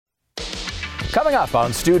Coming up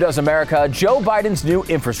on Stu Does America, Joe Biden's new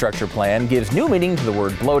infrastructure plan gives new meaning to the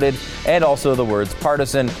word bloated and also the words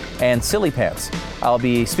partisan and silly pants. I'll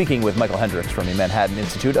be speaking with Michael Hendricks from the Manhattan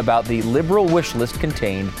Institute about the liberal wish list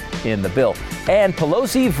contained in the bill. And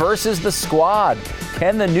Pelosi versus the Squad.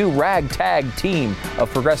 Can the new ragtag team of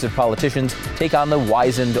progressive politicians take on the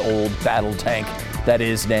wizened old battle tank that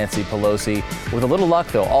is Nancy Pelosi? With a little luck,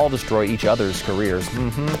 they'll all destroy each other's careers.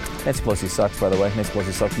 Nancy Pelosi sucks, by the way. Nancy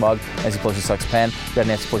Pelosi sucks mug. Nancy Pelosi sucks pen. We got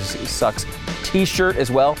Nancy Pelosi sucks t-shirt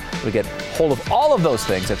as well. We get hold of all of those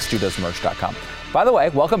things at StuDoesMerch.com. By the way,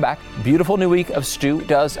 welcome back. Beautiful new week of Stu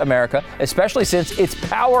Does America, especially since it's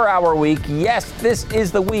Power Hour week. Yes, this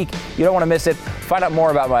is the week. You don't want to miss it. Find out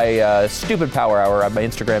more about my stupid Power Hour on my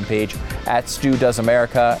Instagram page at Stu Does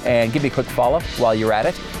America, and give me a quick follow while you're at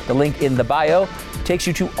it. The link in the bio takes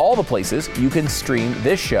you to all the places you can stream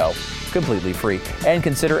this show completely free. And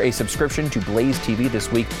consider a subscription to Blaze TV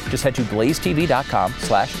this week. Just head to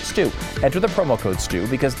blazetv.com/Stu. Enter the promo code Stu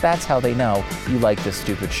because that's how they know you like this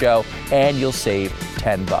stupid show, and you'll save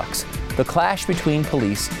 $10. The clash between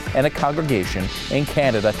police and a congregation in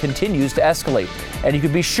Canada continues to escalate, and you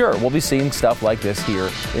can be sure we'll be seeing stuff like this here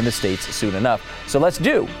in the States soon enough. So let's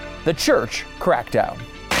do the church crackdown.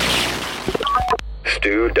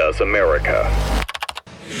 Stu Does America.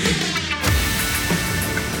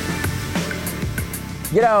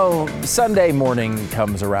 You know, Sunday morning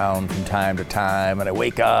comes around from time to time, and I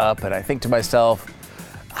wake up and I think to myself,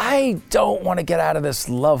 I don't want to get out of this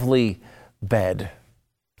lovely bed.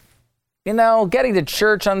 You know, getting to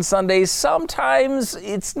church on Sundays, sometimes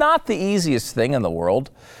it's not the easiest thing in the world.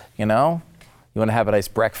 You know, you want to have a nice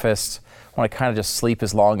breakfast, want to kind of just sleep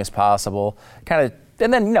as long as possible, and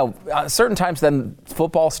then, you know, certain times then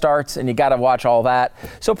football starts and you got to watch all that.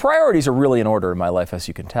 So priorities are really in order in my life, as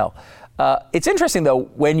you can tell. It's interesting, though,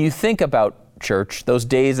 when you think about church, those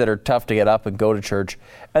days that are tough to get up and go to church,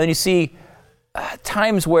 and then you see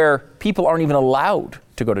times where people aren't even allowed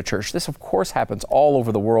to go to church. This, of course, happens all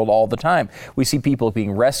over the world all the time. We see people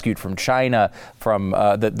being rescued from China, from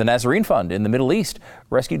the Nazarene Fund in the Middle East,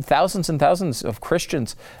 rescued thousands and thousands of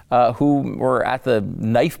Christians who were at the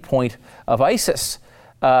knife point of ISIS.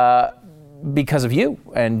 Because of you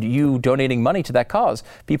and you donating money to that cause.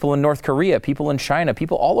 People in North Korea, people in China,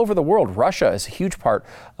 people all over the world. Russia is a huge part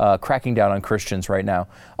cracking down on Christians right now.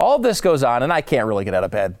 All of this goes on, and I can't really get out of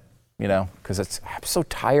bed, you know, because I'm so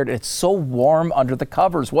tired and it's so warm under the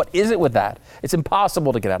covers. What is it with that? It's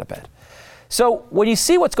impossible to get out of bed. So when you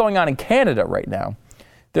see what's going on in Canada right now,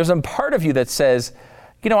 there's a part of you that says,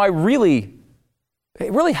 you know, it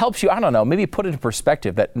really helps you, I don't know, maybe put it in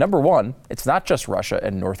perspective that, number one, it's not just Russia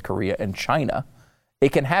and North Korea and China.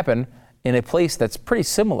 It can happen in a place that's pretty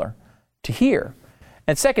similar to here.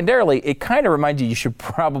 And secondarily, it kind of reminds you should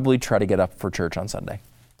probably try to get up for church on Sunday.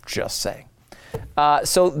 Just saying.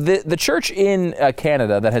 So the church in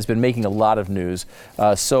Canada that has been making a lot of news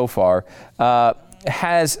so far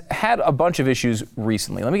has had a bunch of issues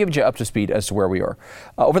recently. Let me give you up to speed as to where we are.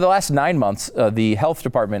 Over the last 9 months, the health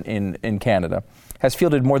department in Canada has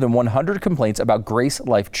fielded more than 100 complaints about Grace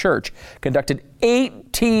Life Church, conducted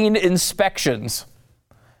 18 inspections.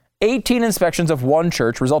 18 inspections of one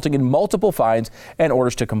church, resulting in multiple fines and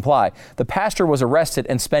orders to comply. The pastor was arrested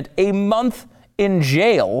and spent a month in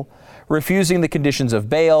jail, refusing the conditions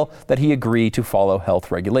of bail that he agreed to follow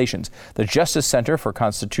health regulations. The Justice Center for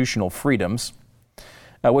Constitutional Freedoms,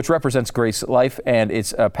 which represents Grace Life and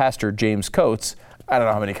its pastor, James Coates. I don't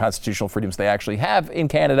know how many constitutional freedoms they actually have in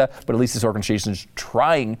Canada, but at least this organization is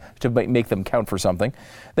trying to make them count for something.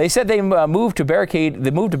 They said the move to barricade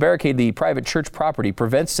the private church property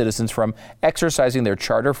prevents citizens from exercising their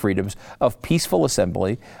charter freedoms of peaceful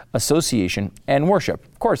assembly, association, and worship.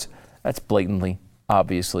 Of course, that's blatantly,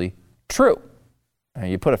 obviously true.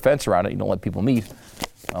 You put a fence around it, you don't let people meet.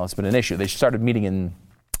 Well, it's been an issue. They started meeting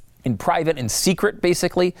in private, in secret,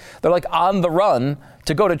 basically. They're like on the run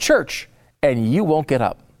to go to church. And you won't get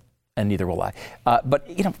up, and neither will I. But,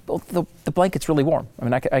 you know, the blanket's really warm. I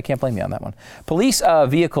mean, I can't blame you on that one. Police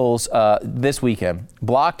vehicles this weekend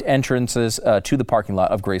blocked entrances to the parking lot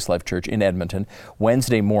of Grace Life Church in Edmonton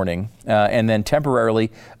Wednesday morning, and then temporarily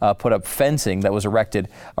put up fencing that was erected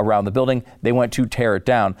around the building. They went to tear it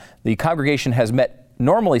down. The congregation has met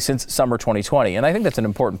normally since summer 2020, and I think that's an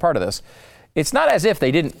important part of this. It's not as if they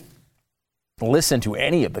didn't listen to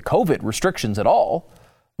any of the COVID restrictions at all.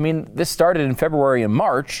 I mean, this started in February and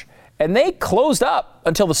March, and they closed up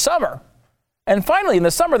until the summer. And finally, in the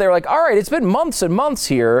summer, they were like, all right, it's been months and months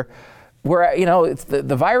here where, you know,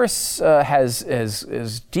 the virus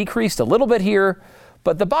has decreased a little bit here,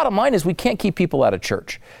 But the bottom line is we can't keep people out of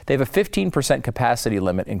church. They have a 15% capacity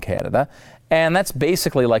limit in Canada, and that's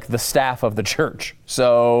basically like the staff of the church.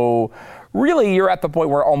 So really, you're at the point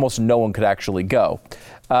where almost no one could actually go.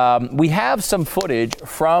 We have some footage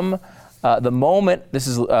from the moment, this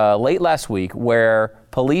is late last week, where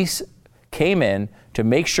police came in to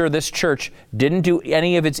make sure this church didn't do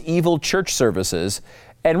any of its evil church services.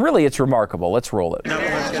 And really, it's remarkable. Let's roll it.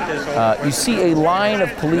 You see a line of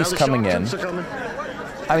police coming in.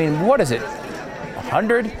 I mean, what is it?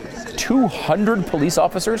 100, 200 police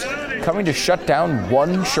officers coming to shut down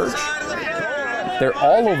one church? They're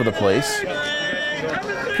all over the place.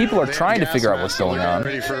 People are trying to figure out what's going on.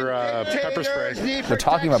 Ready for pepper spray. They're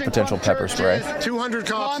talking about potential pepper spray. 200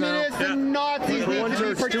 cops now. Communists and Nazis need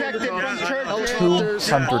to be protected from churches.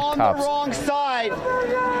 200 On cops. the wrong side.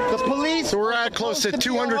 The police. So we're at close to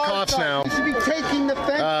 200 cops now. You should be taking the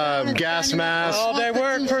fence. Gas masks,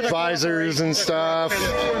 visors and stuff.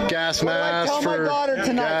 Gas masks Tell my for daughter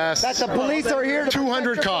tonight gas. that the police are here to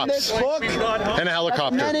 200 protect her from cops this book. and a Men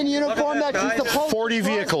helicopter. in uniform that she's supposed 40 to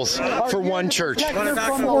trust vehicles are for here one to church. protect her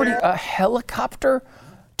from the 40, a helicopter,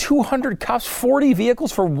 200 cops, 40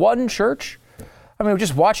 vehicles for one church? I mean,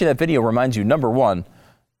 just watching that video reminds you, number one,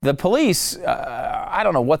 the police, I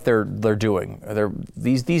don't know what they're doing.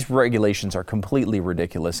 These regulations are completely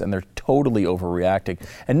ridiculous, and they're totally overreacting.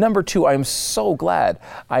 And number two, I am so glad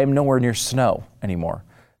I am nowhere near snow anymore,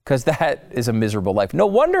 because that is a miserable life. No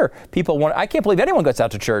wonder people want. I can't believe anyone gets out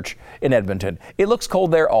to church in Edmonton. It looks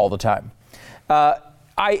cold there all the time.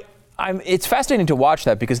 It's fascinating to watch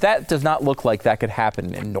that, because that does not look like that could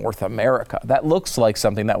happen in North America. That looks like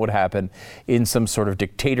something that would happen in some sort of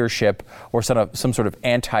dictatorship or some sort of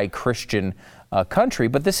anti-Christian country.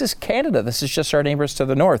 But this is Canada. This is just our neighbors to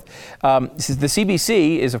the north. The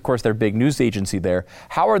CBC is, of course, their big news agency there.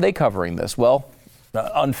 How are they covering this? Well,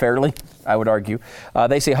 unfairly, I would argue.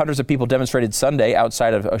 They say hundreds of people demonstrated Sunday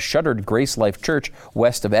outside of a shuttered Grace Life Church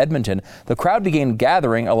west of Edmonton. The crowd began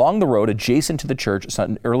gathering along the road adjacent to the church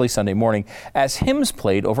early Sunday morning as hymns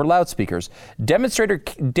played over loudspeakers.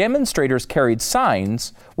 Demonstrators carried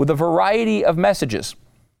signs with a variety of messages.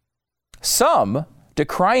 Some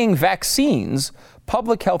decrying vaccines,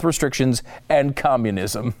 public health restrictions, and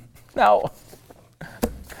communism. Now,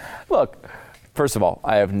 look. First of all,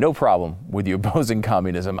 I have no problem with you opposing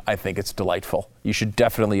communism. I think it's delightful. You should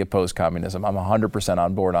definitely oppose communism. I'm 100%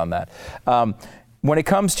 on board on that. When it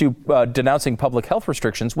comes to denouncing public health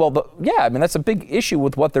restrictions, well, that's a big issue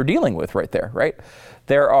with what they're dealing with right there, right?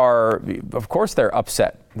 Of course, they're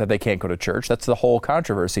upset that they can't go to church. That's the whole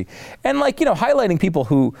controversy. And highlighting people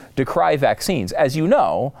who decry vaccines. As you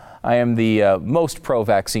know, I am the most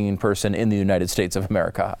pro-vaccine person in the United States of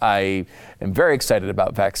America. I am very excited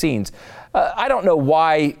about vaccines. I don't know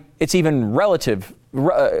why it's even relative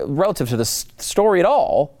to this story at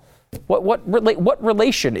all. What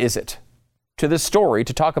relation is it to this story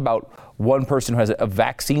to talk about one person who has a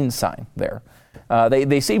vaccine sign there?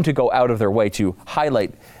 They seem to go out of their way to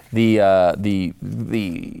highlight the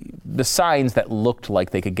signs that looked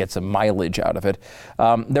like they could get some mileage out of it.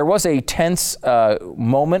 There was a tense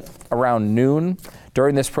moment around noon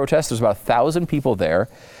during this protest. There's about 1,000 people there.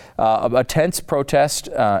 A tense protest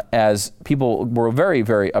as people were very,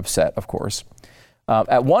 very upset, of course.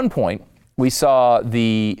 At one point, we saw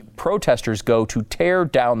the protesters go to tear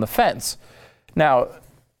down the fence. Now,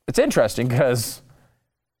 it's interesting because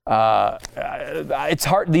it's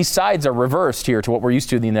hard. These sides are reversed here to what we're used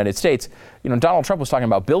to in the United States. Donald Trump was talking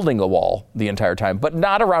about building a wall the entire time, but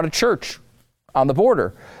not around a church on the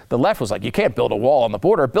border. The left was like, you can't build a wall on the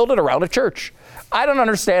border, build it around a church. I don't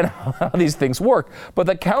understand how these things work, but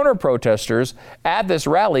the counter-protesters at this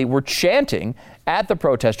rally were chanting at the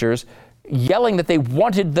protesters, yelling that they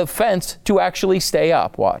wanted the fence to actually stay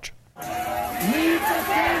up. Watch. Leave the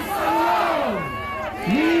fence alone!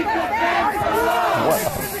 Leave the fence alone!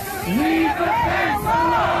 Leave the fence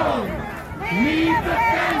alone! Leave the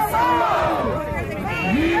fence alone!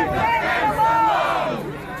 Leave the fence alone!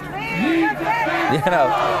 Leave the fence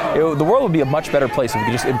alone! The world would be a much better place if we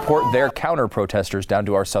could just import their counter-protesters down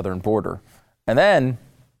to our southern border. And then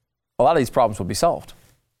a lot of these problems would be solved.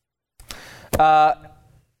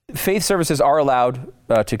 Faith services are allowed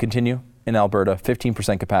to continue in Alberta,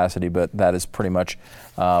 15% capacity, but that is pretty much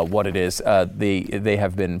what it is. They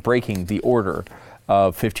have been breaking the order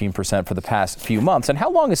of 15% for the past few months. And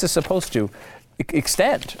how long is this supposed to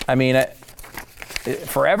extend? I mean,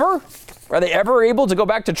 forever? Are they ever able to go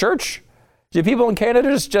back to church? Do people in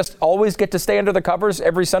Canada just always get to stay under the covers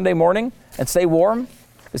every Sunday morning and stay warm?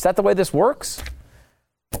 Is that the way this works?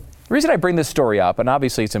 The reason I bring this story up, and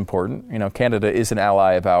obviously it's important, Canada is an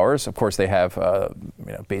ally of ours. Of course, they have,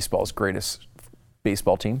 baseball's greatest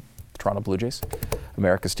baseball team, the Toronto Blue Jays,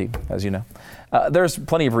 America's team, as you know. There's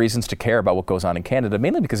plenty of reasons to care about what goes on in Canada,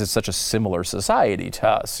 mainly because it's such a similar society to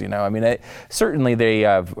us. I mean, certainly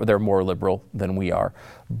they're more liberal than we are,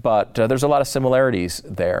 but there's a lot of similarities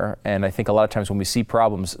there. And I think a lot of times when we see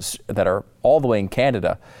problems that are all the way in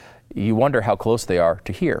Canada, you wonder how close they are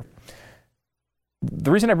to here.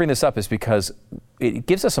 The reason I bring this up is because it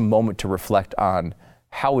gives us a moment to reflect on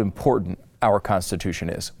how important our Constitution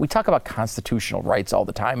is. We talk about constitutional rights all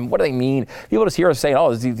the time. What do they mean? People just hear us saying,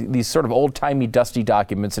 oh, these sort of old-timey, dusty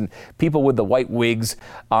documents and people with the white wigs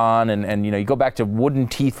on, and you go back to Wooden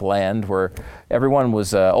Teeth land where everyone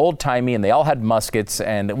was old-timey and they all had muskets,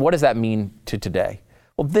 and what does that mean to today?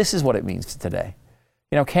 Well, this is what it means to today.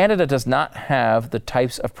 Canada does not have the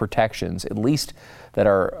types of protections, at least that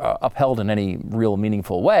are upheld in any real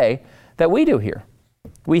meaningful way, that we do here.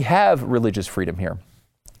 We have religious freedom here.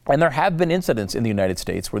 And there have been incidents in the United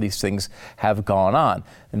States where these things have gone on.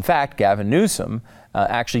 In fact, Gavin Newsom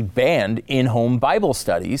actually banned in-home Bible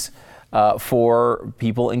studies for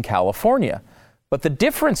people in California. But the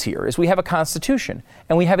difference here is we have a Constitution,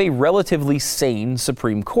 and we have a relatively sane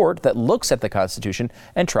Supreme Court that looks at the Constitution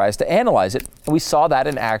and tries to analyze it. And we saw that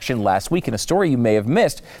in action last week in a story you may have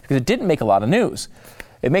missed because it didn't make a lot of news.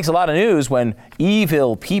 It makes a lot of news when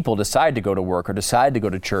evil people decide to go to work or decide to go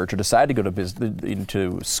to church or decide to go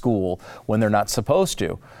to school when they're not supposed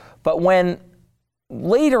to. But when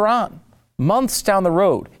later on, months down the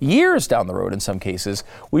road, years down the road in some cases,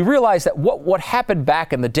 we realize that what happened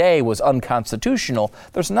back in the day was unconstitutional,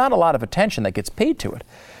 there's not a lot of attention that gets paid to it.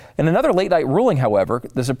 In another late night ruling, however,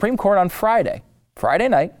 the Supreme Court on Friday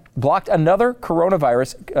night, blocked another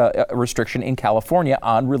coronavirus restriction in California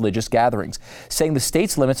on religious gatherings, saying the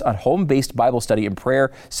state's limits on home-based Bible study and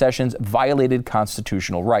prayer sessions violated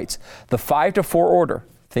constitutional rights. The 5-4 order,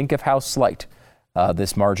 think of how slight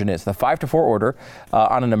this margin is. The 5-4 order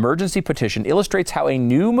on an emergency petition illustrates how a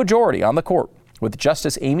new majority on the court, with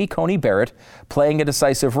Justice Amy Coney Barrett playing a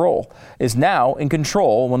decisive role, is now in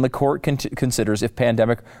control when the court considers if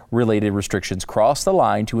pandemic-related restrictions cross the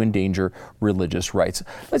line to endanger religious rights.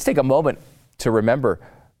 Let's take a moment to remember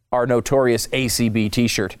our notorious ACB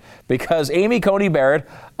t-shirt, because Amy Coney Barrett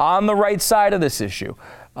on the right side of this issue.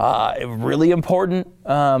 A really important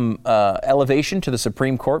elevation to the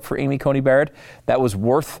Supreme Court for Amy Coney Barrett that was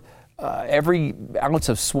worth every ounce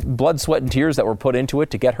of blood, sweat, and tears that were put into it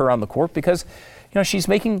to get her on the court, because she's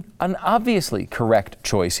making an obviously correct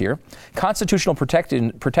choice here. Constitutional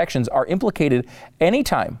protections are implicated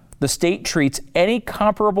anytime the state treats any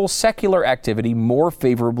comparable secular activity more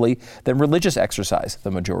favorably than religious exercise,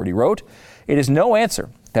 the majority wrote. It is no answer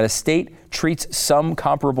that a state treats some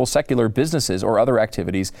comparable secular businesses or other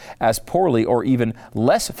activities as poorly or even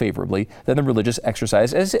less favorably than the religious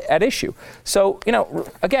exercise is at issue. So,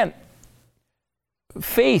 again,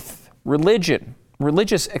 faith, religion,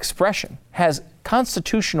 religious expression has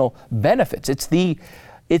constitutional benefits. It's the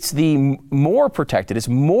more protected, it's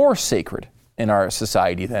more sacred in our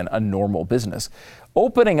society than a normal business.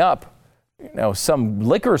 Opening up, some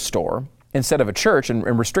liquor store instead of a church and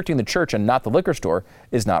restricting the church and not the liquor store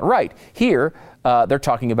is not right. Here, they're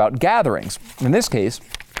talking about gatherings. In this case,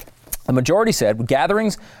 the majority said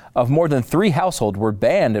gatherings of more than 3 households were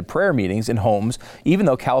banned at prayer meetings in homes, even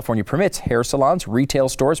though California permits hair salons, retail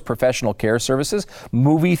stores, professional care services,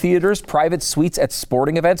 movie theaters, private suites at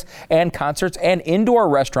sporting events and concerts, and indoor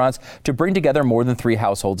restaurants to bring together more than 3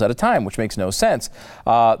 households at a time, which makes no sense.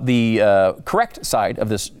 The correct side of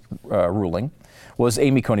this ruling was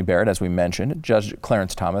Amy Coney Barrett, as we mentioned, Judge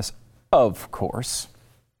Clarence Thomas, of course.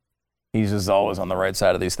 He's just always on the right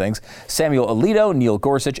side of these things. Samuel Alito, Neil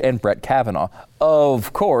Gorsuch, and Brett Kavanaugh.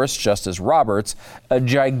 Of course, Justice Roberts, a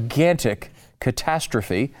gigantic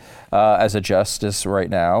catastrophe as a justice right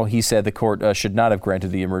now. He said the court should not have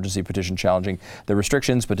granted the emergency petition challenging the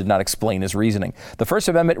restrictions, but did not explain his reasoning. The First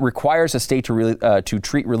Amendment requires a state to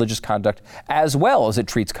treat religious conduct as well as it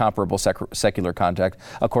treats comparable secular conduct,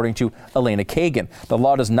 according to Elena Kagan. The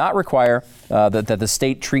law does not require that the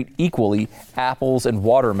state treat equally apples and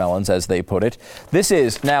watermelons, as they put it. This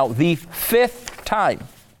is now the 5th time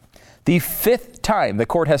the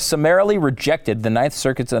court has summarily rejected the Ninth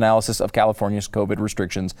Circuit's analysis of California's COVID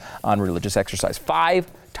restrictions on religious exercise.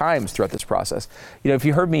 5 times throughout this process. If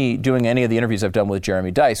you heard me doing any of the interviews I've done with Jeremy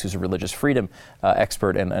Dice, who's a religious freedom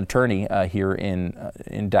expert and attorney here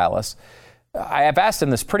in Dallas, I have asked him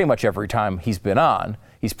this pretty much every time he's been on.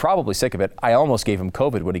 He's probably sick of it. I almost gave him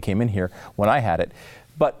COVID when he came in here when I had it.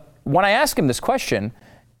 But when I ask him this question,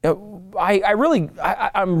 I'm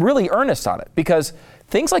really earnest on it, because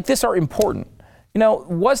things like this are important.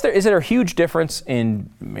 Is there a huge difference in,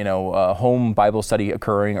 home Bible study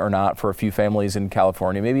occurring or not for a few families in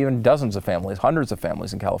California, maybe even dozens of families, hundreds of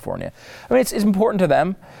families in California? I mean, it's important to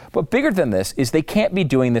them, but bigger than this is they can't be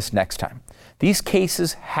doing this next time. These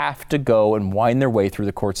cases have to go and wind their way through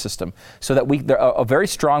the court system so that a very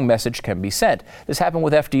strong message can be sent. This happened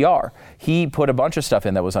with FDR. He put a bunch of stuff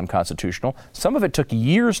in that was unconstitutional. Some of it took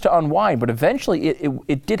years to unwind, but eventually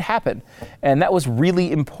it did happen. And that was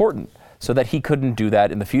really important, so that he couldn't do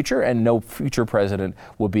that in the future, and no future president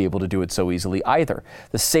would be able to do it so easily either.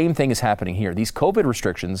 The same thing is happening here. These COVID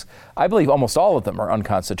restrictions, I believe almost all of them are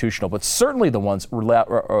unconstitutional, but certainly the ones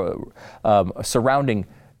surrounding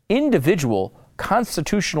individual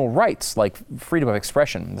constitutional rights like freedom of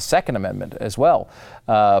expression, the Second Amendment as well,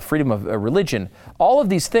 freedom of religion. All of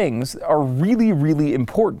these things are really, really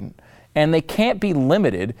important, and they can't be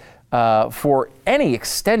limited for any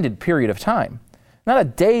extended period of time. Not a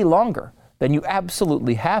day longer than you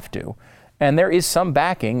absolutely have to. And there is some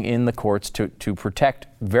backing in the courts to protect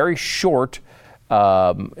very short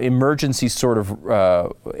emergency sort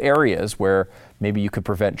of areas where maybe you could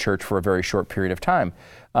prevent church for a very short period of time.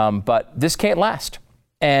 But this can't last.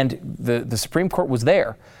 And the Supreme Court was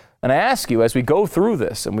there. And I ask you, as we go through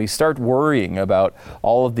this and we start worrying about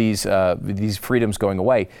all of these freedoms going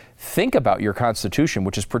away, think about your Constitution,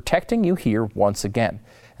 which is protecting you here once again.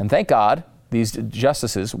 And thank God, these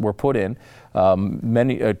justices were put in,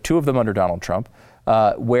 two of them under Donald Trump,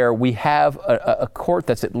 where we have a court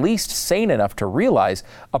that's at least sane enough to realize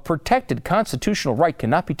a protected constitutional right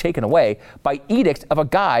cannot be taken away by edict of a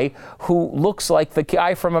guy who looks like the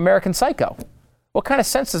guy from American Psycho. What kind of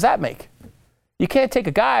sense does that make? You can't take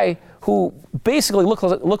a guy who basically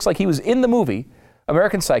looks like he was in the movie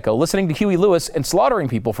American Psycho, listening to Huey Lewis and slaughtering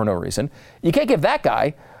people for no reason. You can't give that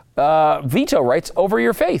guy veto rights over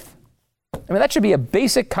your faith. I mean, that should be a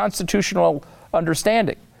basic constitutional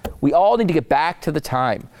understanding. We all need to get back to the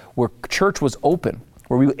time where church was open,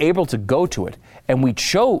 where we were able to go to it, and we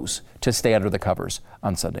chose to stay under the covers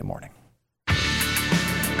on Sunday morning.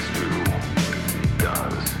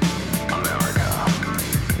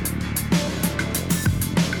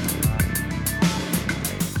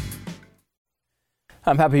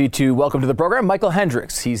 I'm happy to welcome to the program Michael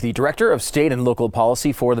Hendricks. He's the Director of State and Local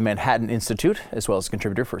Policy for the Manhattan Institute, as well as a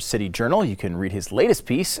contributor for City Journal. You can read his latest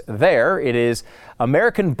piece there. It is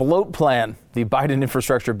American Bloat Plan. The Biden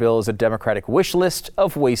infrastructure bill is a Democratic wish list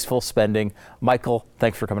of wasteful spending. Michael,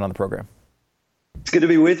 thanks for coming on the program. It's good to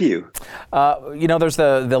be with you. There's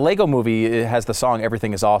the Lego movie. It has the song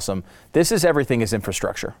Everything is Awesome. This is Everything is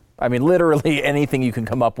Infrastructure. I mean, literally anything you can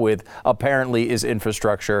come up with apparently is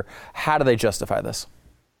infrastructure. How do they justify this?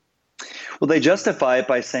 Well, they justify it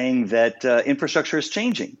by saying that infrastructure is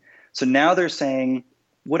changing. So now they're saying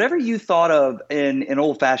whatever you thought of in an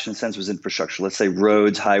old-fashioned sense was infrastructure, let's say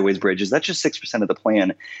roads, highways, bridges, that's just 6% of the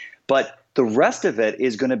plan. But the rest of it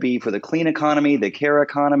is going to be for the clean economy, the care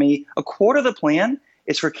economy. A quarter of the plan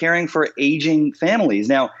is for caring for aging families.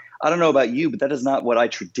 Now, I don't know about you, but that is not what I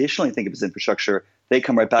traditionally think of as infrastructure. They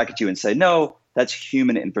come right back at you and say, no, that's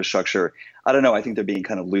human infrastructure. I don't know. I think they're being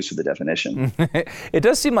kind of loose with the definition. It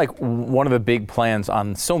does seem like one of the big plans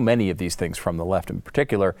on so many of these things from the left in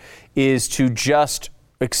particular is to just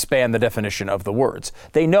expand the definition of the words.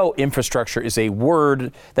 They know infrastructure is a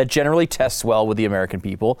word that generally tests well with the American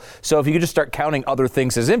people. So if you could just start counting other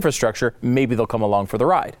things as infrastructure, maybe they'll come along for the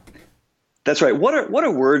ride. That's right. What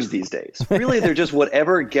are words these days? Really, they're just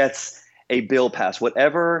whatever gets a bill passed,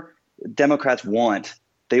 whatever Democrats want.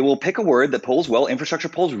 They will pick a word that polls well. Infrastructure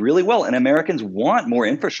polls really well. And Americans want more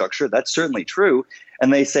infrastructure. That's certainly true.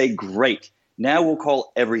 And they say, great. Now we'll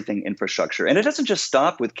call everything infrastructure. And it doesn't just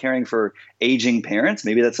stop with caring for aging parents.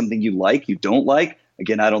 Maybe that's something you like, you don't like.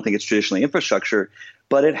 Again, I don't think it's traditionally infrastructure,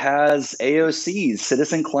 but it has AOCs,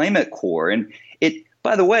 Citizen Climate Corps. And it,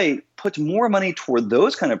 by the way, puts more money toward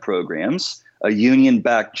those kind of programs, a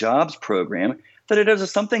union-backed jobs program, than it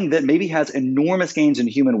does something that maybe has enormous gains in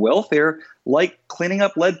human welfare, like cleaning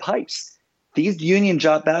up lead pipes. These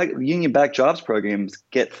union-backed jobs programs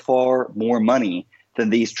get far more money than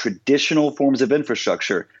these traditional forms of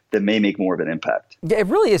infrastructure that may make more of an impact. Yeah, it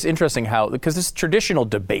really is interesting how, because this traditional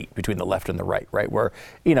debate between the left and the right, where,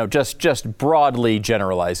 just broadly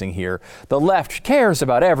generalizing here, the left cares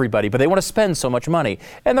about everybody, but they want to spend so much money.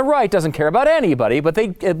 And the right doesn't care about anybody, but they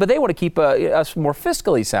want to keep us more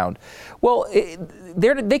fiscally sound. Well,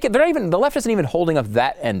 they're not even, the left isn't even holding up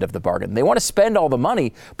that end of the bargain. They want to spend all the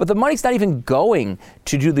money, but the money's not even going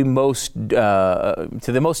to do the most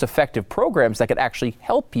effective programs that could actually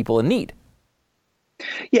help people in need.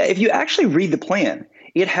 Yeah, if you actually read the plan,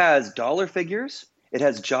 it has dollar figures, it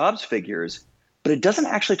has jobs figures, but it doesn't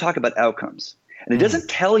actually talk about outcomes. And it doesn't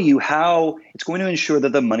tell you how it's going to ensure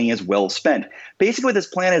that the money is well spent. Basically, what this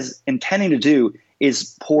plan is intending to do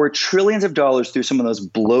is pour trillions of dollars through some of those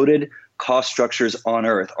bloated cost structures on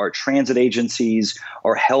Earth, our transit agencies,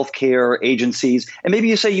 our healthcare agencies. And maybe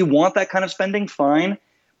you say you want that kind of spending, fine.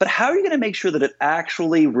 But how are you going to make sure that it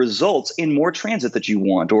actually results in more transit that you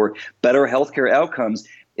want or better healthcare outcomes?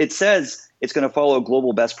 It says it's going to follow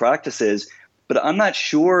global best practices, but I'm not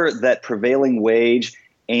sure that prevailing wage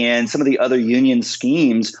and some of the other union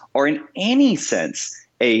schemes are in any sense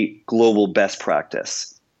a global best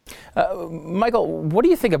practice. Michael, what do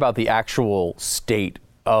you think about the actual state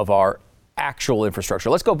of our actual infrastructure?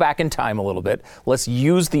 Let's go back in time a little bit. Let's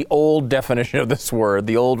use the old definition of this word,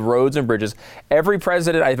 the old roads and bridges. Every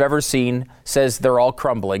president I've ever seen says they're all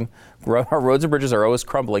crumbling. Our roads and bridges are always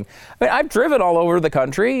crumbling. I mean, I've driven all over the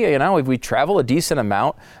country. You know, we travel a decent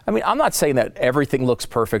amount. I mean, I'm not saying that everything looks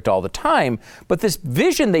perfect all the time, but this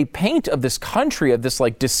vision they paint of this country, of this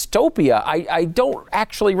like dystopia, I don't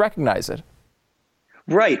actually recognize it.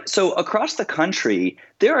 Right. So across the country,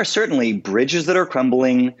 there are certainly bridges that are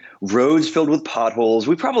crumbling, roads filled with potholes.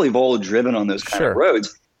 We probably have all driven on those kind of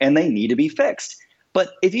roads, and they need to be fixed.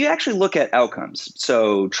 But if you actually look at outcomes,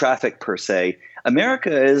 so traffic per se,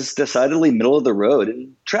 America is decidedly middle of the road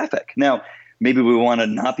in traffic. Now, maybe we want to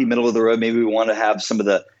not be middle of the road. Maybe we want to have some of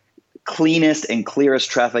the cleanest and clearest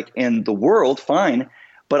traffic in the world. Fine.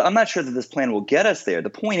 But I'm not sure that this plan will get us there. The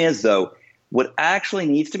point is, though, what actually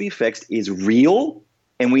needs to be fixed is real.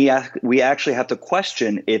 And we actually have to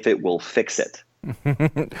question if it will fix it.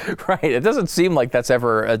 Right. It doesn't seem like that's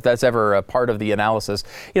ever a part of the analysis.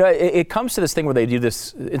 You know, it comes to this thing where they do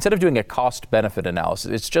this, instead of doing a cost-benefit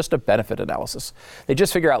analysis, it's just a benefit analysis. They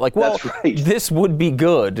just figure out like, well, this would be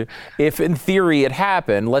good if in theory it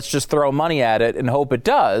happened. Let's just throw money at it and hope it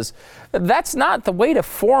does. That's not the way to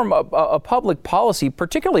form a public policy,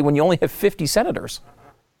 particularly when you only have 50 senators.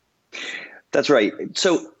 That's right.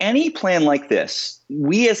 So any plan like this,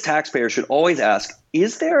 we as taxpayers should always ask,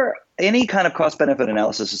 is there any kind of cost-benefit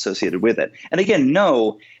analysis associated with it? And again,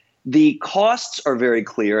 no, the costs are very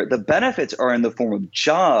clear. The benefits are in the form of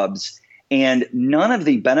jobs, and none of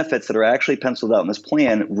the benefits that are actually penciled out in this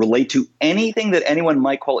plan relate to anything that anyone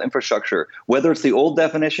might call infrastructure, whether it's the old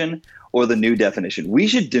definition or the new definition. We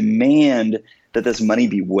should demand that this money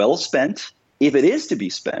be well spent, if it is to be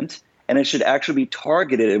spent, and it should actually be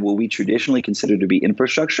targeted at what we traditionally consider to be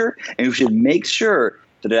infrastructure. And we should make sure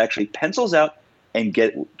that it actually pencils out and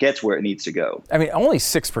gets where it needs to go. I mean, only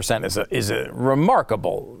 6% is a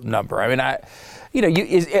remarkable number. I mean,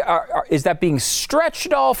 is that being stretched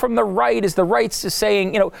at all from the right? Is the right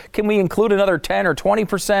saying, can we include another 10 or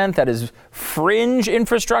 20% that is fringe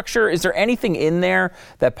infrastructure? Is there anything in there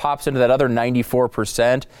that pops into that other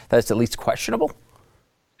 94% that's at least questionable?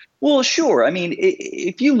 Well, sure. I mean,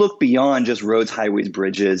 if you look beyond just roads, highways,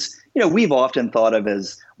 bridges, we've often thought of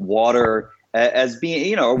as water as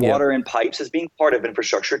being, water and pipes as being part of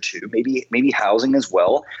infrastructure too, maybe housing as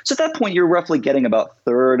well. So at that point, you're roughly getting about a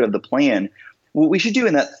third of the plan. What we should do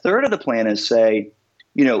in that third of the plan is say,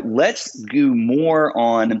 let's do more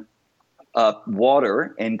on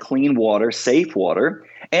water and clean water, safe water,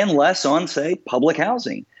 and less on, say, public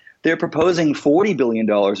housing. They're proposing $40 billion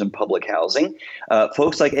in public housing.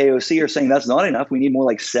 Folks like AOC are saying that's not enough. We need more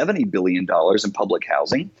like $70 billion in public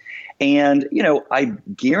housing. And, I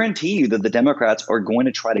guarantee you that the Democrats are going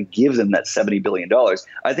to try to give them that $70 billion.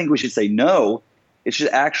 I think we should say no. It should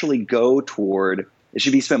actually go toward, it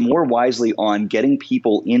should be spent more wisely on getting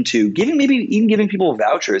people into, giving people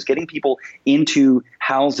vouchers, getting people into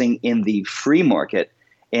housing in the free market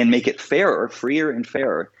and make it freer and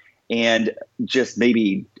fairer. And just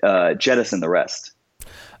maybe jettison the rest.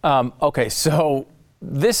 Okay, so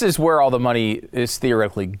this is where all the money is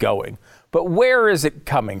theoretically going. But where is it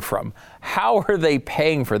coming from? How are they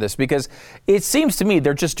paying for this? Because it seems to me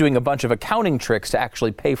they're just doing a bunch of accounting tricks to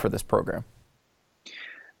actually pay for this program.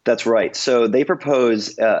 That's right. So they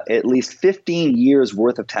propose at least 15 years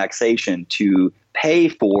worth of taxation to pay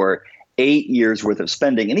for 8 years worth of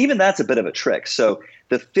spending. And even that's a bit of a trick. So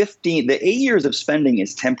the 8 years of spending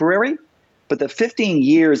is temporary, but the 15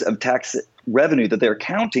 years of tax revenue that they're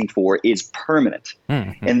accounting for is permanent.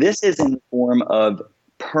 Mm-hmm. And this is in the form of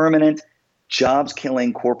permanent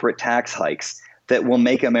jobs-killing corporate tax hikes that will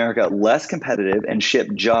make America less competitive and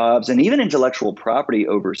ship jobs and even intellectual property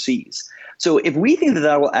overseas. So if we think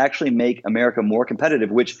that will actually make America more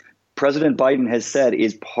competitive, which President Biden has said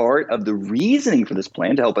is part of the reasoning for this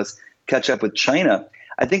plan to help us catch up with China,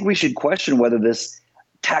 I think we should question whether this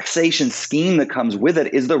taxation scheme that comes with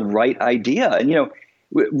it is the right idea. And,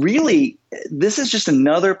 really, this is just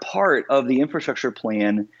another part of the infrastructure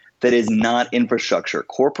plan that is not infrastructure.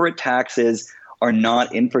 Corporate taxes are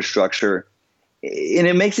not infrastructure. And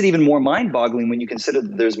it makes it even more mind-boggling when you consider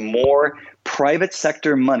that there's more private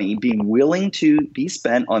sector money being willing to be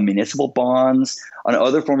spent on municipal bonds, on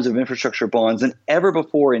other forms of infrastructure bonds than ever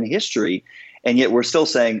before in history. And yet we're still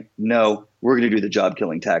saying, no, we're going to do the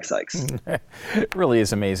job-killing tax hikes. It really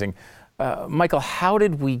is amazing. Michael, how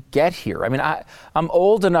did we get here? I mean, I'm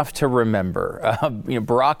old enough to remember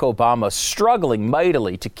Barack Obama struggling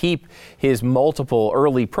mightily to keep his multiple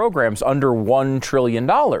early programs under $1 trillion.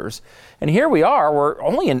 And here we are, we're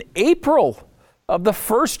only in April of the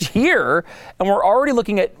first year, and we're already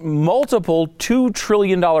looking at multiple $2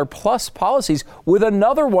 trillion plus policies with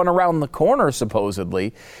another one around the corner,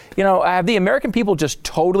 supposedly. Have the American people just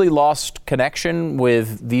totally lost connection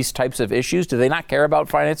with these types of issues? Do they not care about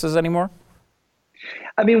finances anymore?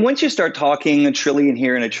 I mean, once you start talking a trillion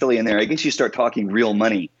here and a trillion there, I guess you start talking real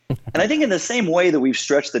money. And I think in the same way that we've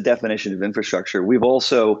stretched the definition of infrastructure, we've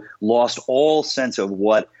also lost all sense of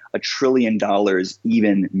what $1 trillion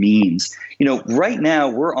even means. Right now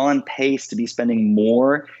we're on pace to be spending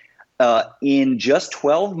more in just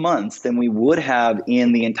 12 months than we would have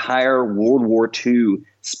in the entire World War II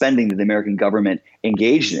spending that the American government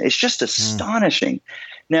engaged in. It's just astonishing.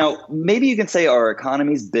 Now, maybe you can say our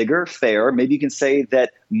economy is bigger, fair. Maybe you can say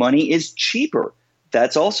that money is cheaper.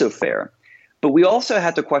 That's also fair. But we also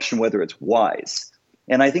have to question whether it's wise.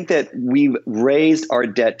 And I think that we've raised our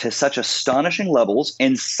debt to such astonishing levels,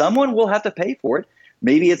 and someone will have to pay for it.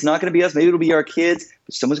 Maybe it's not going to be us. Maybe it'll be our kids,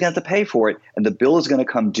 but someone's going to have to pay for it, and the bill is going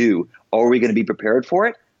to come due. Are we going to be prepared for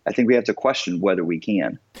it? I think we have to question whether we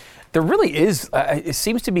can. There really is. It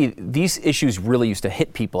seems to be these issues really used to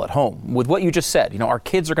hit people at home. With what you just said, our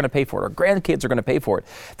kids are going to pay for it, our grandkids are going to pay for it.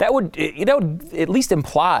 That would, at least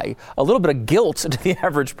imply a little bit of guilt to the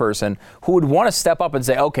average person who would want to step up and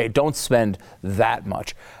say, okay, don't spend that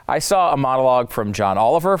much. I saw a monologue from John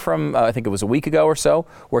Oliver from, I think it was a week ago or so,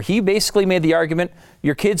 where he basically made the argument,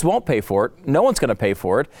 your kids won't pay for it. No one's going to pay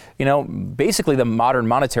for it. Basically the modern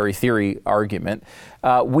monetary theory argument.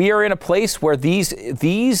 We are in a place where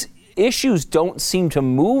these issues don't seem to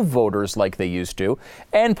move voters like they used to.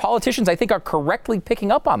 And politicians, I think, are correctly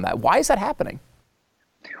picking up on that. Why is that happening?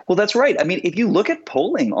 Well, that's right. I mean, if you look at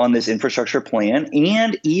polling on this infrastructure plan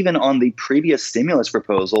and even on the previous stimulus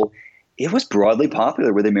proposal, it was broadly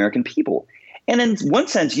popular with the American people. And in one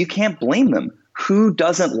sense, you can't blame them. Who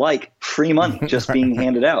doesn't like free money just being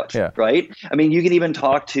handed out, right? I mean, you can even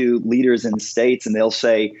talk to leaders in states and they'll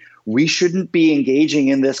say, we shouldn't be engaging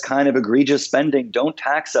in this kind of egregious spending. Don't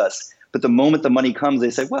tax us. But the moment the money comes,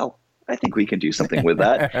 they say, well, I think we can do something with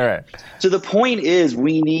that. All right. So the point is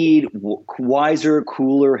we need wiser,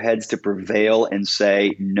 cooler heads to prevail and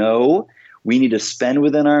say, no, we need to spend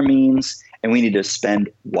within our means and we need to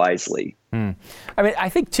spend wisely. I mean, I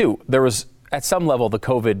think, too, there was at some level the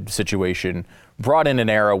COVID situation brought in an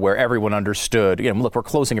era where everyone understood, look, we're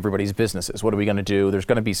closing everybody's businesses. What are we going to do? There's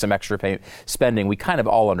going to be some extra spending. We kind of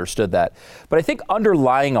all understood that. But I think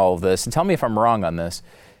underlying all of this, and tell me if I'm wrong on this,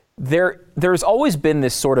 there's always been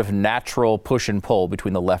this sort of natural push and pull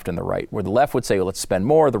between the left and the right, where the left would say, well, let's spend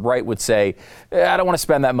more. The right would say, I don't want to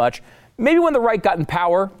spend that much. Maybe when the right got in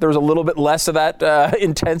power, there was a little bit less of that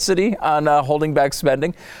intensity on holding back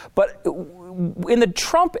spending. But in the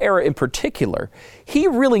Trump era in particular, he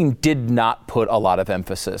really did not put a lot of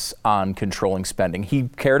emphasis on controlling spending. He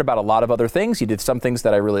cared about a lot of other things. He did some things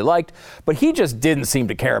that I really liked, but he just didn't seem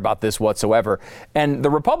to care about this whatsoever. And the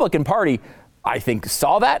Republican Party, I think,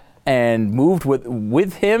 saw that and moved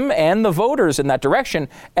with him and the voters in that direction.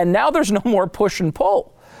 And now there's no more push and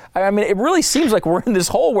pull. I mean, it really seems like we're in this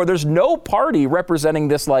hole where there's no party representing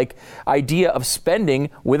this idea of spending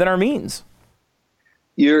within our means.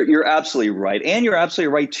 You're absolutely right. And you're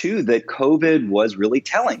absolutely right, too, that COVID was really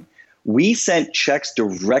telling. We sent checks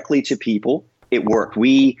directly to people. It worked.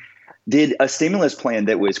 We did a stimulus plan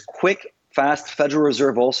that was quick, fast. Federal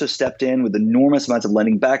Reserve also stepped in with enormous amounts of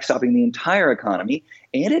lending, backstopping the entire economy,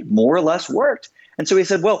 and it more or less worked. And so we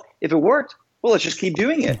said, well, if it worked, well, let's just keep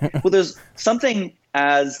doing it. Well, there's something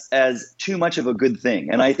as too much of a good thing.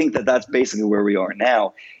 And I think that that's basically where we are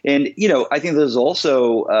now. And, I think there's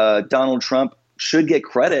also Donald Trump should get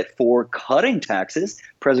credit for cutting taxes.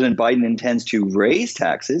 President Biden intends to raise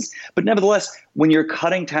taxes. But nevertheless, when you're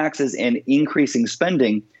cutting taxes and increasing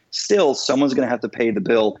spending, still someone's going to have to pay the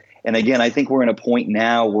bill. And again, I think we're in a point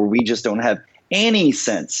now where we just don't have any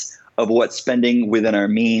sense of what spending within our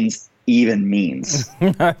means even means.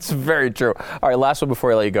 That's very true. All right, last one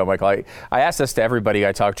before I let you go, Michael. I asked this to everybody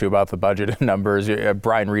I talk to about the budget numbers.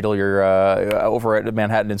 Brian Riedel, you're over at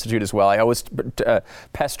Manhattan Institute as well. I always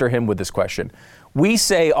pester him with this question. We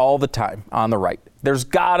say all the time on the right, there's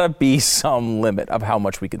gotta be some limit of how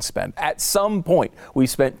much we can spend. At some point, we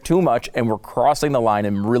spent too much and we're crossing the line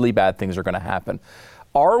and really bad things are gonna happen.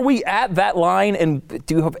 Are we at that line, and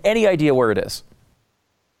do you have any idea where it is?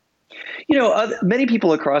 Many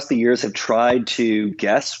people across the years have tried to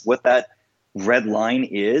guess what that red line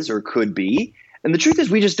is or could be. And the truth is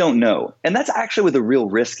we just don't know. And that's actually what the real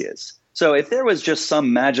risk is. So if there was just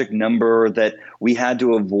some magic number that we had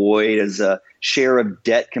to avoid as a share of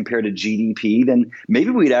debt compared to GDP, then maybe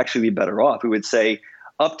we'd actually be better off. We would say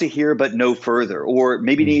up to here, but no further, or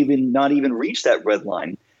maybe not even reach that red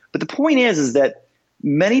line. But the point is that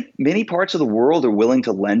many parts of the world are willing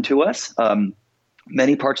to lend to us.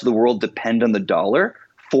 Many parts of the world depend on the dollar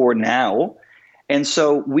for now. And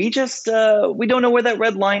so we just we don't know where that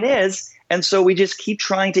red line is. And so we just keep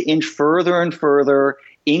trying to inch further and further,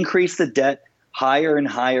 increase the debt higher and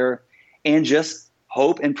higher, and just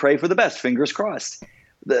hope and pray for the best. Fingers crossed.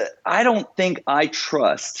 I don't think I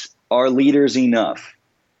trust our leaders enough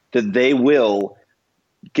that they will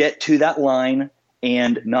get to that line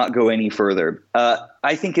and not go any further.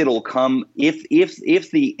 I think it'll come if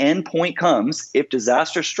the end point comes, if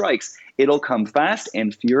disaster strikes, it'll come fast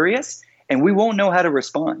and furious, and we won't know how to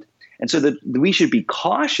respond. And so that we should be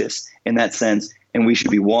cautious in that sense, and we should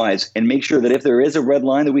be wise and make sure that if there is a red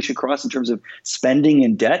line that we should cross in terms of spending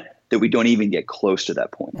and debt, that we don't even get close to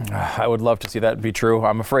that point. I would love to see that be true.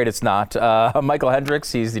 I'm afraid it's not. Michael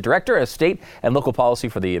Hendricks, he's the Director of State and Local Policy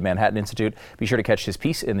for the Manhattan Institute. Be sure to catch his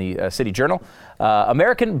piece in the City Journal.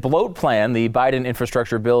 American Bloat Plan, the Biden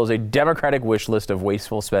infrastructure bill, is a Democratic wish list of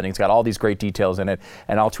wasteful spending. It's got all these great details in it,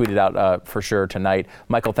 and I'll tweet it out for sure tonight.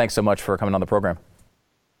 Michael, thanks so much for coming on the program.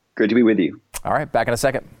 Great to be with you. All right, back in a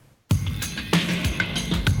second.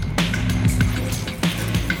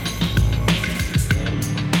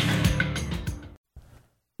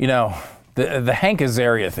 The Hank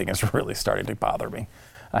Azaria thing is really starting to bother me.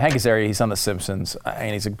 Hank Azaria, he's on The Simpsons,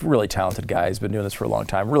 and he's a really talented guy. He's been doing this for a long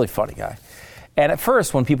time. Really funny guy. And at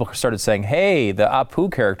first, when people started saying, "Hey, the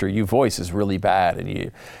Apu character you voice is really bad,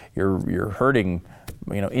 and you're hurting,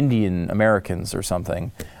 Indian Americans or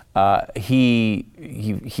something,"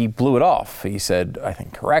 he blew it off. He said, I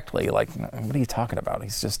think correctly, like, "What are you talking about?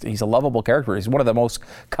 He's a lovable character. He's one of the most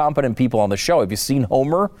competent people on the show. Have you seen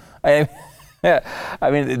Homer?"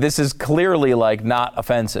 I mean, this is clearly not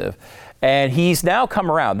offensive. And he's now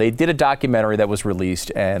come around. They did a documentary that was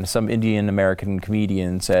released, and some Indian American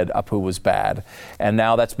comedian said Apu was bad. And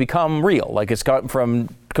now that's become real. It's gotten from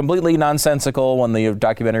completely nonsensical when the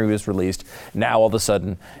documentary was released. Now all of a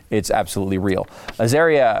sudden it's absolutely real.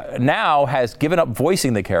 Azaria now has given up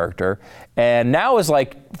voicing the character, and now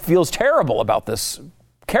feels terrible about this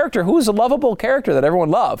character, who's a lovable character that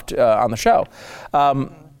everyone loved on the show.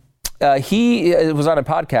 He was on a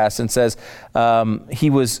podcast and says he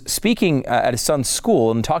was speaking at his son's school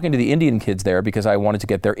and talking to the Indian kids there because I wanted to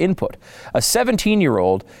get their input. A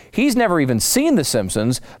 17-year-old, he's never even seen The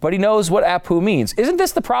Simpsons, but he knows what Apu means. Isn't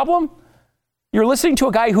this the problem? You're listening to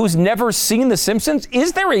a guy who's never seen The Simpsons?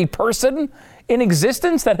 Is there a person in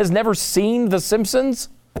existence that has never seen The Simpsons?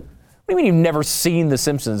 What do you mean you've never seen The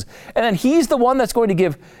Simpsons? And then he's the one that's going to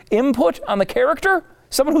give input on the character?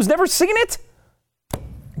 Someone who's never seen it?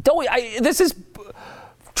 This is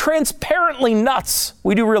transparently nuts.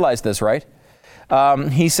 We do realize this, right?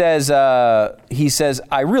 He says,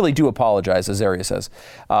 I really do apologize, Azaria says.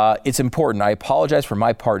 It's important. I apologize for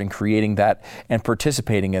my part in creating that and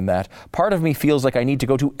participating in that. Part of me feels like I need to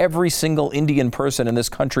go to every single Indian person in this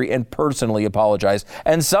country and personally apologize.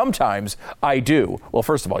 And sometimes I do. Well,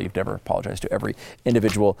 first of all, you've never apologized to every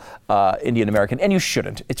individual Indian American, and you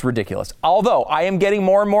shouldn't. It's ridiculous. Although I am getting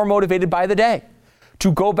more and more motivated by the day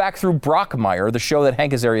to go back through Brockmire, the show that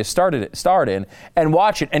Hank Azaria starred in, and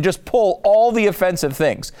watch it and just pull all the offensive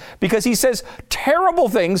things. Because he says terrible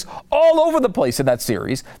things all over the place in that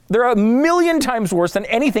series. They're 1,000,000 times worse than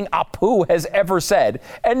anything Apu has ever said,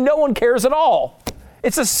 and no one cares at all.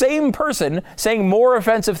 It's the same person saying more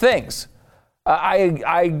offensive things.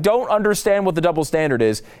 I don't understand what the double standard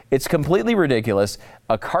is. It's completely ridiculous.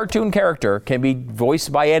 A cartoon character can be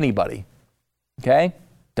voiced by anybody. Okay?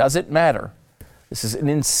 Doesn't matter. This is an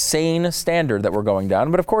insane standard that we're going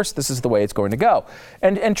down, but of course this is the way it's going to go.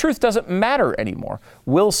 And truth doesn't matter anymore.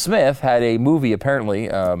 Will Smith had a movie apparently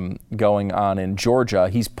going on in Georgia.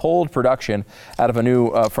 He's pulled production out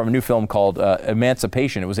of from a new film called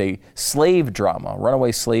Emancipation. It was a slave drama,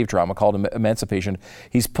 runaway slave drama called Emancipation.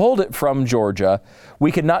 He's pulled it from Georgia.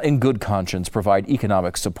 We cannot in good conscience provide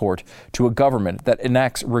economic support to a government that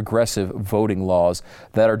enacts regressive voting laws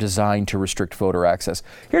that are designed to restrict voter access.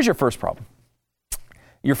 Here's your first problem.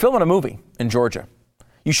 You're filming a movie in Georgia.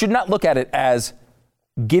 You should not look at it as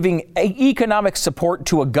giving economic support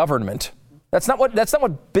to a government. That's not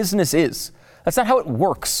what business is. That's not how it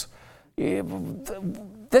works.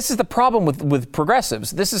 This is the problem with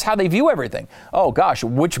progressives. This is how they view everything. Oh gosh,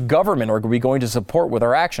 which government are we going to support with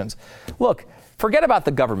our actions? Look, forget about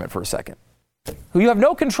the government for a second, who you have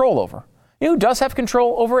no control over. You know who does have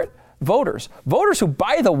control over it? Voters. Voters who,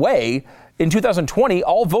 by the way, in 2020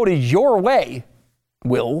 all voted your way,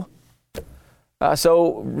 Will.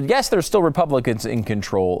 So yes, there's still Republicans in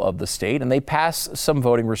control of the state, and they pass some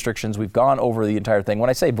voting restrictions. We've gone over the entire thing. When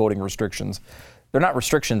I say voting restrictions, they're not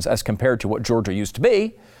restrictions as compared to what Georgia used to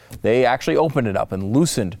be. They actually opened it up and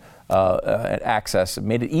loosened access,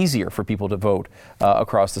 made it easier for people to vote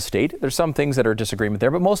across the state. There's some things that are disagreement there,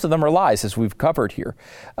 but most of them are lies, as we've covered here.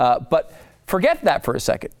 But forget that for a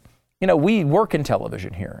second. You know, we work in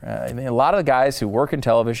television here. I mean, a lot of the guys who work in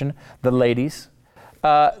television, the ladies,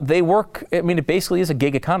 they work, I mean, it basically is a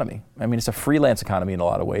gig economy. I mean, it's a freelance economy in a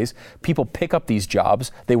lot of ways. People pick up these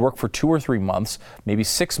jobs. They work for 2 or 3 months, maybe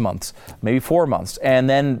 6 months, maybe 4 months, and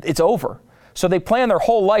then it's over. So they plan their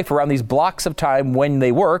whole life around these blocks of time when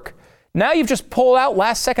they work. Now you've just pulled out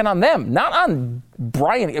last second on them, not on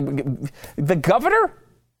Brian. The governor?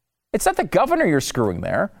 It's not the governor you're screwing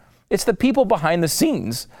there. It's the people behind the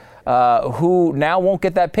scenes who now won't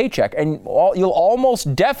get that paycheck. And you'll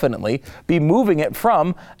almost definitely be moving it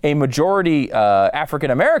from a majority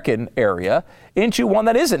African-American area into one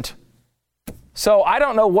that isn't. So I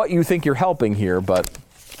don't know what you think you're helping here, but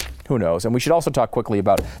who knows? And we should also talk quickly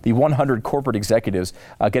about the 100 corporate executives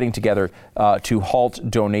getting together to halt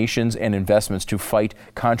donations and investments to fight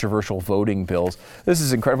controversial voting bills. This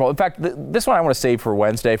is incredible. In fact, this one I want to save for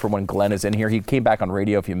Wednesday for when Glenn is in here. He came back on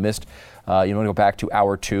radio. If you missed, you want to go back to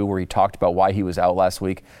hour 2 where he talked about why he was out last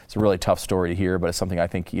week. It's a really tough story to hear, but it's something I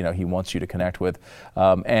think he wants you to connect with.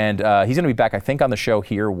 And he's going to be back, I think, on the show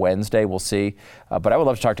here Wednesday. We'll see. But I would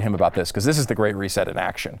love to talk to him about this because this is the Great Reset in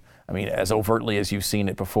action. I mean, as overtly as you've seen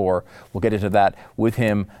it before. We'll get into that with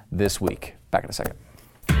him this week. Back in a second.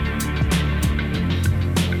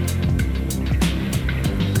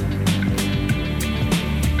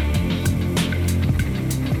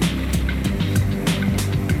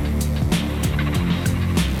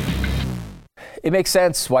 It makes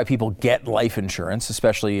sense why people get life insurance,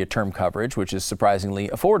 especially a term coverage, which is surprisingly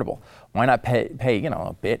affordable. Why not pay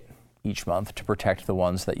a bit each month to protect the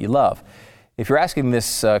ones that you love? If you're asking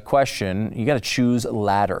this question, you got to choose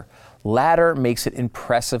Ladder. Ladder makes it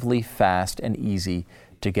impressively fast and easy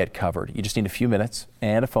to get covered. You just need a few minutes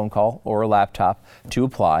and a phone call or a laptop to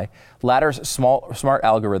apply. Ladder's smart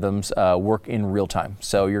algorithms work in real time,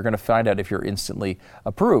 so you're going to find out if you're instantly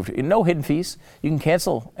approved. No hidden fees. You can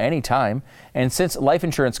cancel anytime. And since life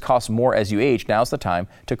insurance costs more as you age, now's the time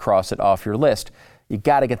to cross it off your list. You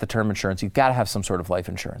got to get the term insurance. You've got to have some sort of life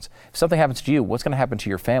insurance. If something happens to you, what's going to happen to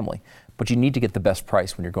your family? But you need to get the best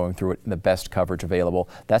price when you're going through it and the best coverage available.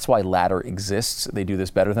 That's why Ladder exists. They do this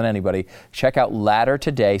better than anybody. Check out Ladder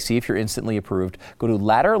today. See if you're instantly approved. Go to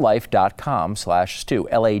ladderlife.com/Stu.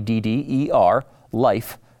 LADDER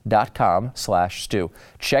life.com/Stu.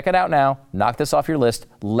 Check it out now. Knock this off your list.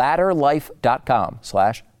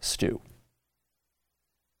 Ladderlife.com/Stu.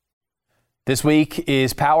 This week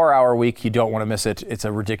is Power Hour week. You don't want to miss it. It's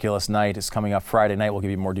a ridiculous night. It's coming up Friday night. We'll give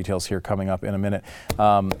you more details here coming up in a minute.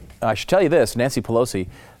 I should tell you this. Nancy Pelosi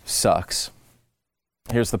sucks.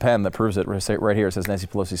 Here's the pen that proves it right here. It says Nancy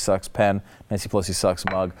Pelosi sucks pen, Nancy Pelosi sucks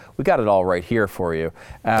mug. We got it all right here for you.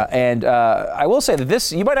 And I will say that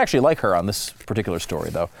this, you might actually like her on this particular story,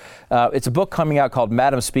 though. It's a book coming out called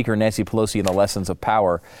Madam Speaker Nancy Pelosi and the Lessons of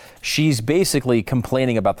Power. She's basically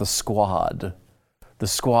complaining about the squad. The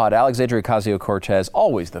squad, Alexandria Ocasio-Cortez,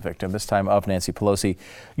 always the victim, this time of Nancy Pelosi.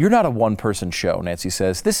 You're not a one-person show, Nancy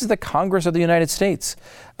says. This is the Congress of the United States.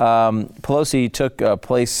 Pelosi took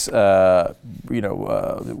place,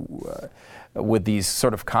 with these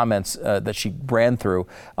sort of comments that she ran through,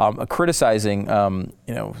 criticizing,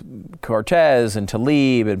 Cortez and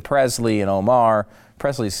Tlaib and Presley and Omar.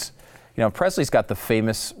 Presley's got the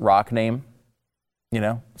famous rock name.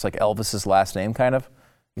 It's like Elvis's last name, kind of.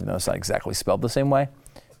 Even though it's not exactly spelled the same way.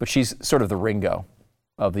 But she's sort of the Ringo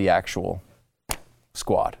of the actual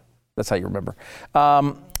squad. That's how you remember.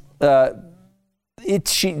 10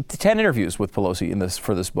 interviews with Pelosi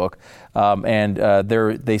for this book. And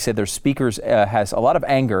they said their speakers has a lot of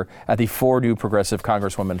anger at the 4 new progressive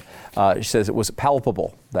congresswomen. She says it was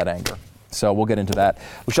palpable, that anger. So we'll get into that.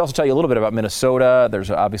 We should also tell you a little bit about Minnesota. There's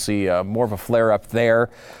obviously more of a flare up there.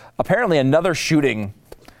 Apparently another shooting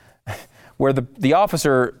where the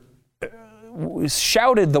officer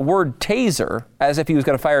shouted the word taser as if he was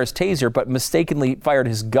going to fire his taser, but mistakenly fired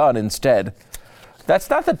his gun instead. That's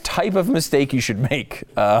not the type of mistake you should make.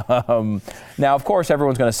 Now, of course,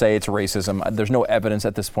 everyone's going to say it's racism. There's no evidence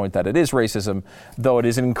at this point that it is racism, though it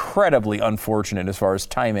is incredibly unfortunate as far as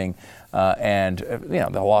timing and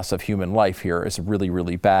the loss of human life here is really,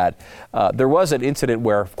 really bad. There was an incident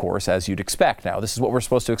where, of course, as you'd expect now, this is what we're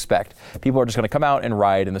supposed to expect. People are just going to come out and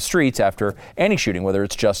riot in the streets after any shooting, whether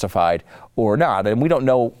it's justified or not. And we don't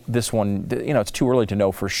know this one, it's too early to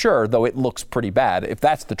know for sure, though it looks pretty bad. If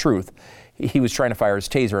that's the truth, he was trying to fire his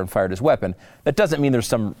taser and fired his weapon. That doesn't mean there's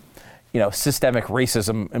some, systemic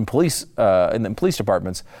racism in the police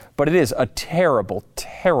departments, but it is a terrible,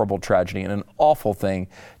 terrible tragedy and an awful thing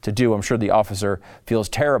to do. I'm sure the officer feels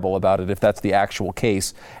terrible about it if that's the actual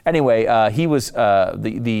case. Anyway, he was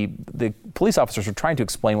the police officers were trying to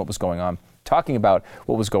explain what was going on, talking about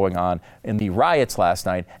what was going on in the riots last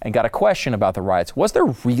night, and got a question about the riots. Was there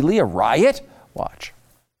really a riot? Watch.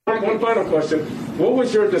 One final question. What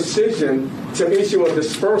was your decision to issue a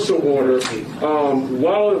dispersal order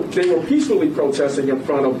while they were peacefully protesting in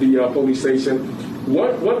front of the police station?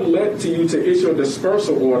 What led to you to issue a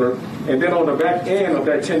dispersal order, and then on the back end of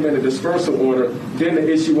that 10-minute dispersal order, then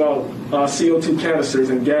to issue out CO2 canisters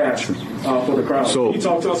and gas for the crowd? So, can you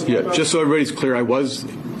talk to us about that? Just so everybody's clear, I was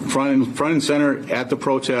front and center at the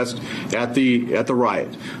protest, at the riot.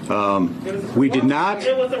 We did not.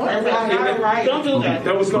 There was a riot. Don't do that.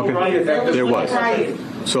 There was no riot. There was.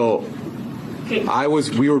 So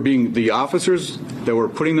the officers that were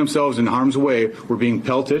putting themselves in harm's way were being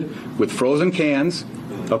pelted with frozen cans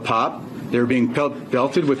of pop. They were being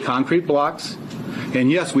pelted with concrete blocks.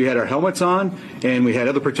 And yes, we had our helmets on and we had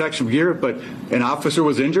other protection gear, but an officer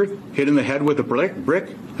was injured, hit in the head with a brick.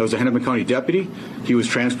 That was a Hennepin County deputy. He was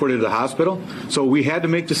transported to the hospital. So we had to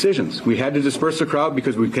make decisions. We had to disperse the crowd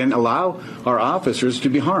because we can't allow our officers to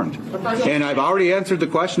be harmed. And I've already answered the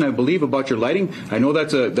question, I believe, about your lighting. I know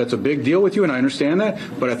that's a big deal with you, and I understand that,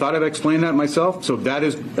 but I thought I'd explain that myself. So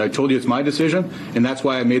I told you it's my decision, and that's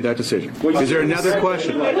why I made that decision. Is there another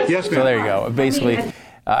question? Yes, ma'am. So there you go. Basically,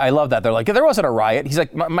 I love that. They're like, there wasn't a riot. He's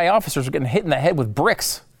like, my officers were getting hit in the head with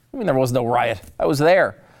bricks. I mean, there was no riot. I was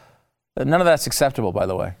there. None of that's acceptable, by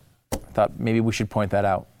the way. I thought maybe we should point that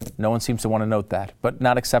out. No one seems to want to note that, but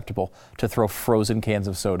not acceptable to throw frozen cans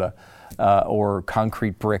of soda or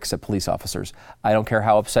concrete bricks at police officers. I don't care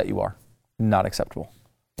how upset you are. Not acceptable.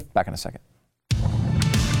 Back in a second.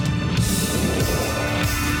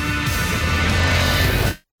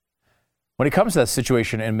 When it comes to that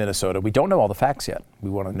situation in Minnesota, we don't know all the facts yet. We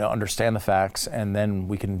want to understand the facts, and then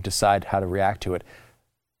we can decide how to react to it.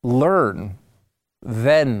 Learn,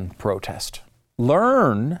 then protest.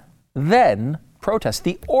 Learn, then protest.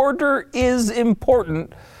 The order is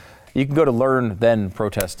important. You can go to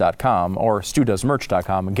learnthenprotest.com or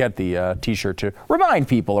studoesmerch.com and get the T-shirt to remind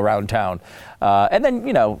people around town. And then,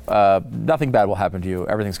 nothing bad will happen to you.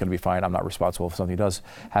 Everything's going to be fine. I'm not responsible if something does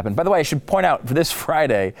happen. By the way, I should point out, for this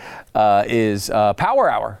Friday is Power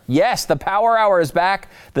Hour. Yes, the Power Hour is back.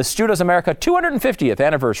 The Studios America 250th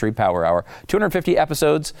anniversary Power Hour. 250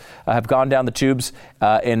 episodes have gone down the tubes,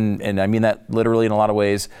 and I mean that literally in a lot of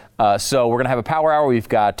ways. So we're going to have a Power Hour. We've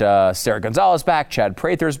got Sarah Gonzalez back, Chad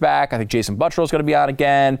Prather's back. I think Jason Buttrell's going to be on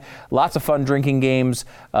again. Lots of fun drinking games.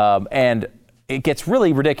 And it gets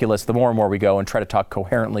really ridiculous the more and more we go and try to talk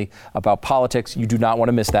coherently about politics. You do not want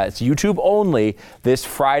to miss that. It's YouTube only this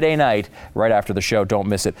Friday night right after the show. Don't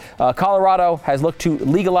miss it. Colorado has looked to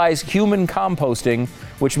legalize human composting,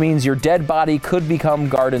 which means your dead body could become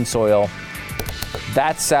garden soil.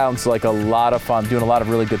 That sounds like a lot of fun, doing a lot of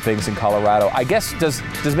really good things in Colorado. I guess, does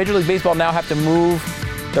Major League Baseball now have to move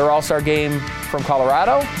their All-Star game from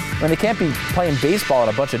Colorado? I mean, they can't be playing baseball in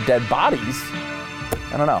a bunch of dead bodies.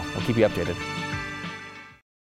 I don't know. We'll keep you updated.